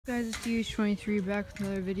Guys, it's DH23 back with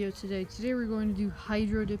another video today. Today we're going to do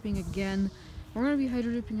hydro dipping again. We're going to be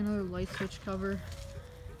hydro dipping another light switch cover.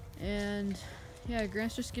 And yeah,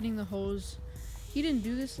 Grant's just getting the hose. He didn't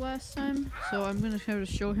do this last time, so I'm going to try to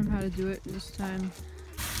show him how to do it this time.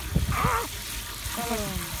 Oh my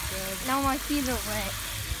god. Now my feet are wet.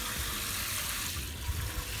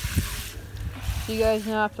 So you guys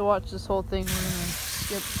now have to watch this whole thing. We're going to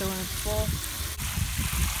skip to when it's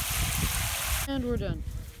full. And we're done.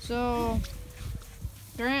 So,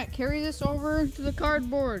 Grant, carry this over to the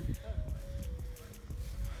cardboard.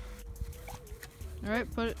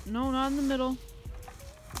 Alright, put it, no, not in the middle.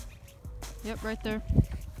 Yep, right there.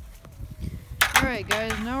 Alright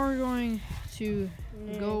guys, now we're going to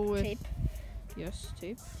go with tape. Yes,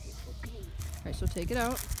 tape. Alright, so take it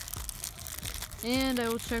out. And I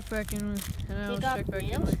will check back in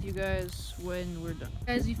with you guys when we're done.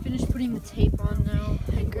 Guys, you finished putting the tape on now.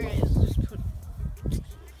 And Grant is just put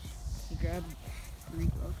grab 3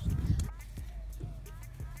 gloves.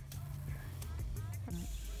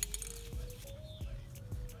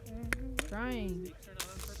 Trying.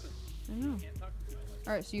 I know.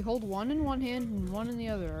 Alright, so you hold one in one hand and one in the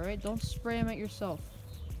other, alright? Don't spray them at yourself.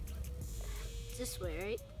 This way,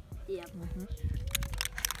 right? Yep.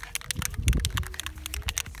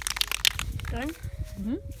 Done?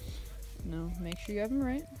 No, make sure you have them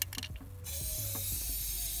right.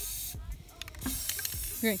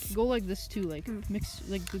 Great, go like this too, like mix,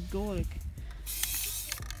 like go like.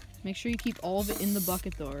 Make sure you keep all of it in the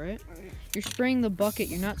bucket though, right? You're spraying the bucket,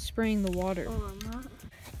 you're not spraying the water. Oh, I'm not.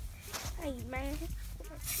 Hey, man.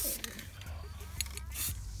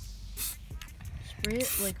 Spray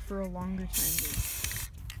it like for a longer time, dude.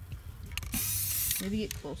 Maybe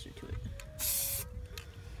get closer to it.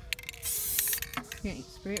 Okay,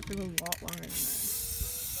 spray it for a lot longer than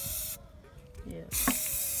that. Yeah.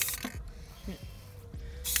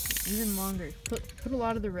 Even longer. Put a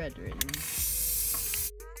lot of the red right in.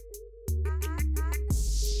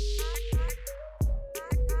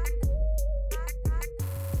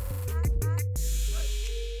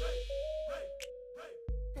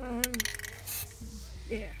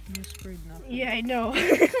 Yeah. You sprayed nothing. Yeah, I know.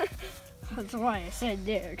 That's why I said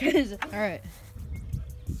there, cause. All right.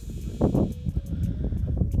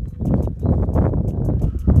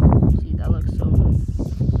 See, that looks so good.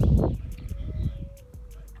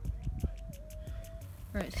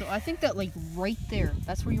 Alright, so I think that like right there,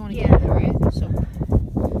 that's where you want to get it, right? So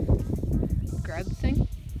grab the thing.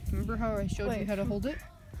 Remember how I showed you how to hold it?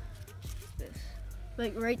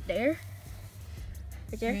 Like right there?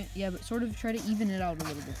 Right there? Right, yeah, but sort of try to even it out a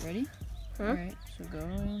little bit. Ready? Huh? Alright, so go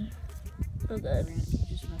in. Oh god. Grant, you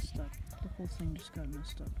just messed up. The whole thing just got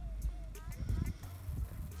messed up.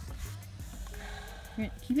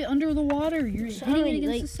 Grant, keep it under the water. You're hitting it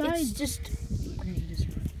against the side. It's just. Grant, you just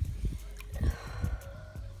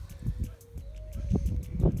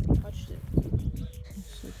touched it.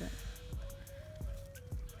 Just like that.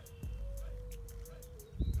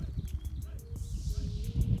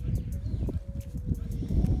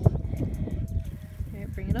 Okay,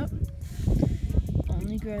 bring it up.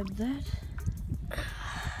 Only grab that.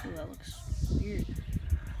 Oh, that looks weird.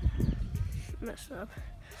 Messed up.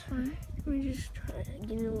 It's fine. Let me just try to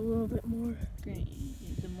get it a little bit more. Grant,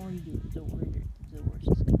 the more you do it, the worse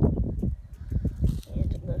it's gonna be.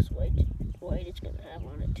 And the less white it's gonna have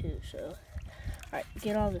on it too, so. Alright,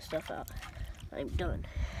 get all this stuff out. I'm done.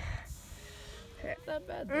 Not that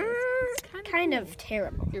bad. It's kind of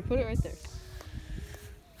terrible. Here, put it right there.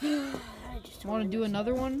 I just Want to do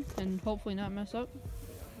another one and hopefully not mess up?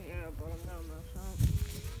 Yeah, but I'm not mess up.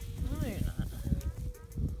 No, you're not.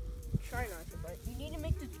 Try not to, but you need to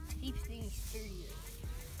make the tape thing sturdier.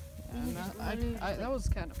 That was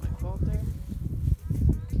kind of my fault there.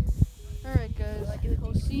 Alright guys,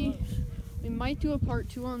 we'll see. We might do a part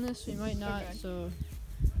 2 on this, we might not, so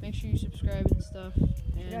make sure you subscribe and stuff.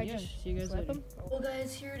 And yeah, see you guys later. Well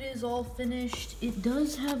guys, here it is all finished. It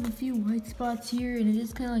does have a few white spots here, and it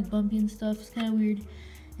is kind of like bumpy and stuff. It's kind of weird.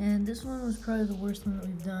 And this one was probably the worst one that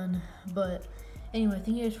we've done. But anyway,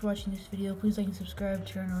 thank you guys for watching this video. Please like and subscribe,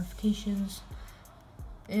 turn on notifications.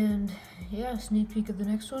 And yeah, sneak peek of the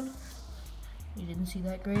next one. You didn't see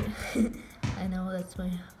that great. I know, that's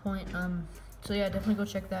my point. So yeah, definitely go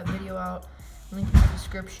check that video out. Link in the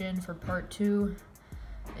description for part 2.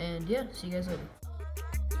 And yeah, see you guys later.